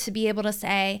order to be able to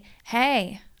say,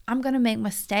 hey, I'm going to make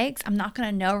mistakes. I'm not going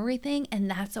to know everything, and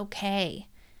that's okay.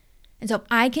 And so if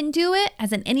I can do it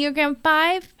as an Enneagram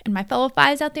 5, and my fellow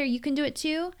 5s out there, you can do it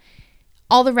too.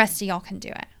 All the rest of y'all can do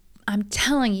it. I'm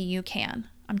telling you, you can.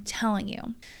 I'm telling you.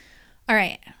 All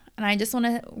right. And I just want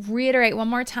to reiterate one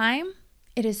more time.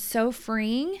 It is so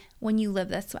freeing when you live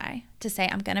this way, to say,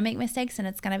 I'm going to make mistakes and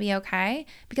it's going to be okay,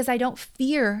 because I don't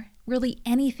fear really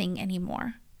anything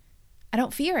anymore. I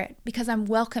don't fear it because I'm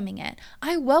welcoming it.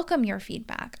 I welcome your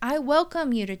feedback. I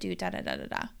welcome you to do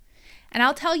da-da-da-da-da. And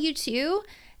I'll tell you too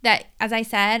that, as I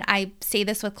said, I say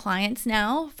this with clients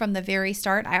now from the very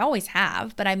start. I always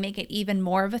have, but I make it even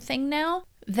more of a thing now,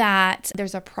 that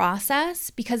there's a process,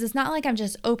 because it's not like I'm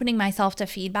just opening myself to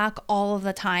feedback all of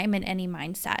the time in any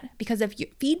mindset. Because if your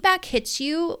feedback hits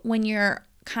you when you're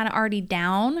kind of already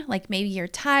down, like maybe you're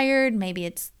tired, maybe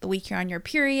it's the week you're on your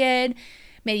period,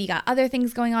 maybe you got other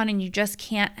things going on and you just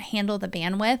can't handle the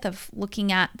bandwidth of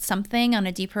looking at something on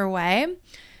a deeper way,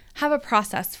 have a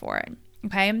process for it,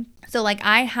 okay? So like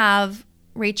I have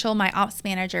Rachel, my ops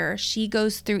manager, she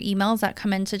goes through emails that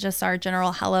come into just our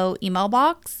general hello email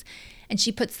box, and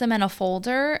she puts them in a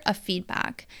folder of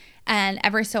feedback. And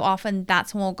every so often,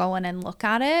 that's when we'll go in and look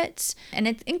at it. And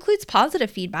it includes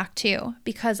positive feedback too,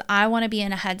 because I want to be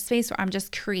in a headspace where I'm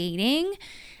just creating,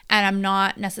 and I'm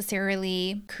not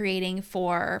necessarily creating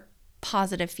for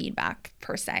positive feedback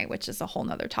per se, which is a whole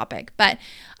nother topic. But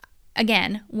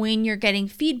again, when you're getting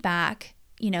feedback,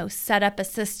 set up a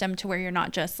system to where you're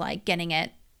not just like getting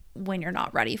it when you're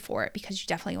not ready for it, because you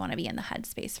definitely want to be in the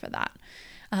headspace for that.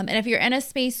 And if you're in a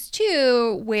space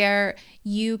too where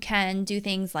you can do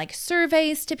things like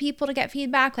surveys to people to get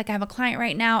feedback, like I have a client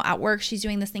right now at work, she's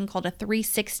doing this thing called a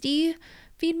 360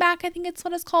 feedback, I think it's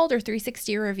what it's called, or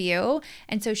 360 review.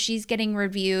 And so she's getting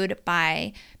reviewed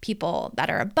by people that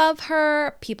are above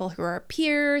her, people who are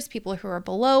peers, people who are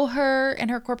below her in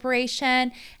her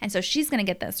corporation. And so she's going to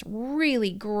get this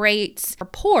really great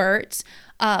report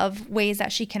of ways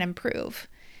that she can improve.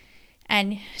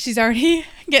 And she's already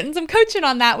getting some coaching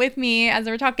on that with me as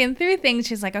we're talking through things.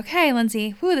 She's like, okay,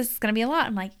 Lindsay, this is going to be a lot.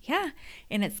 I'm like, yeah,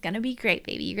 and it's going to be great,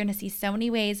 baby. You're going to see so many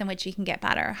ways in which you can get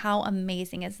better. How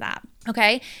amazing is that?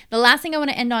 Okay. The last thing I want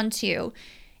to end on too,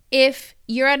 if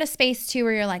you're at a space too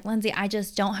where you're like, Lindsay, I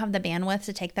just don't have the bandwidth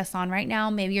to take this on right now.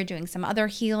 Maybe you're doing some other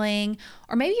healing,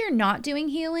 or maybe you're not doing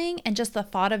healing, and just the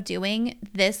thought of doing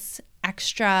this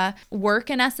extra work,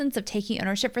 in essence, of taking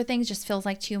ownership for things just feels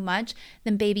like too much,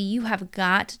 then baby, you have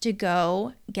got to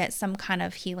go get some kind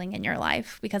of healing in your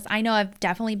life. Because I know I've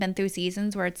definitely been through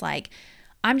seasons where it's like,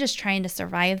 I'm just trying to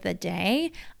survive the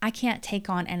day. I can't take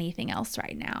on anything else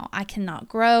right now. I cannot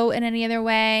grow in any other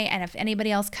way. And if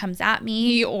anybody else comes at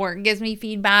me or gives me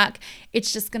feedback,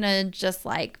 it's just gonna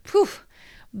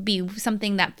be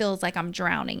something that feels like I'm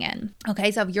drowning in.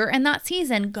 Okay, so if you're in that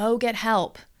season, go get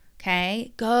help.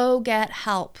 Okay, go get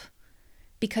help,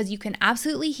 because you can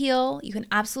absolutely heal. You can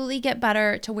absolutely get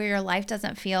better to where your life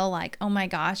doesn't feel like, oh my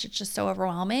gosh, it's just so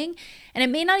overwhelming. And it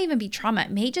may not even be trauma. It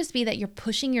may just be that you're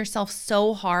pushing yourself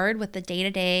so hard with the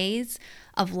day-to-days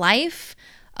of life,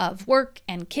 of work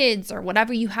and kids or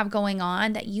whatever you have going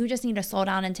on, that you just need to slow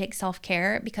down and take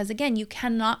self-care. Because again, you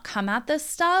cannot come at this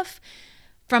stuff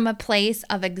from a place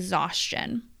of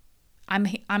exhaustion.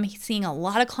 I'm seeing a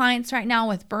lot of clients right now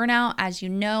with burnout. As you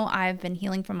know, I've been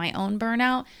healing from my own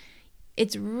burnout.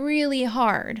 It's really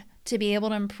hard to be able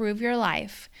to improve your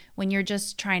life when you're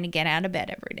just trying to get out of bed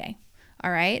every day.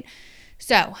 All right.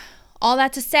 So All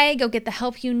that to say, go get the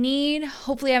help you need.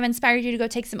 Hopefully I've inspired you to go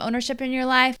take some ownership in your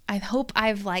life. I hope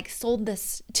I've sold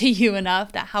this to you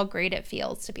enough that how great it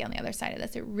feels to be on the other side of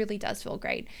this. It really does feel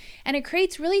great. And it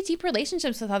creates really deep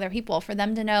relationships with other people for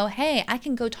them to know, hey, I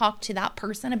can go talk to that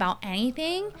person about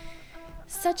anything.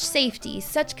 Such safety,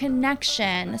 such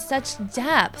connection, such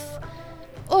depth.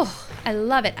 Oh, I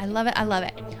love it. I love it. I love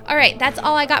it. All right, that's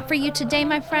all I got for you today,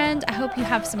 my friend. I hope you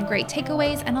have some great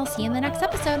takeaways, and I'll see you in the next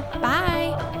episode.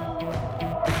 Bye.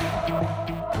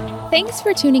 Thanks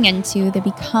for tuning into the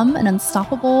Become an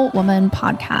Unstoppable Woman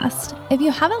podcast. If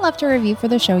you haven't left a review for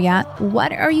the show yet,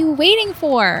 what are you waiting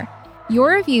for?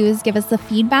 Your reviews give us the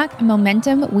feedback and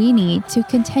momentum we need to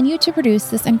continue to produce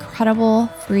this incredible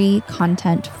free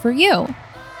content for you.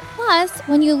 Plus,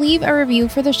 when you leave a review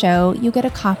for the show, you get a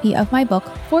copy of my book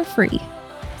for free.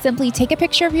 Simply take a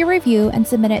picture of your review and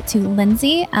submit it to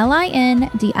Lindsay,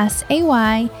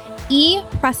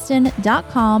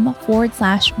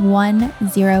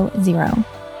 LindsayEpreston.com/100.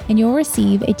 And you'll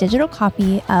receive a digital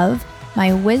copy of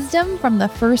my Wisdom from the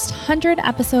First 100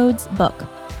 Episodes book.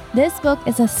 This book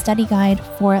is a study guide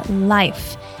for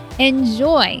life.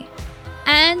 Enjoy!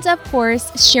 And of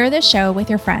course, share this show with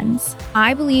your friends.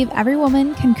 I believe every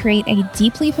woman can create a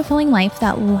deeply fulfilling life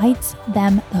that lights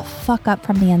them the fuck up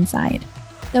from the inside.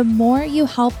 The more you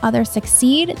help others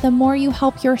succeed, the more you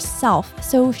help yourself.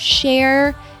 So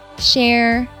share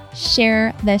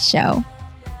this show.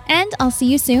 And I'll see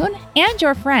you soon and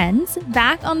your friends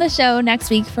back on the show next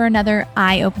week for another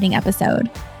eye-opening episode.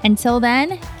 Until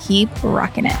then, keep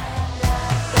rocking it.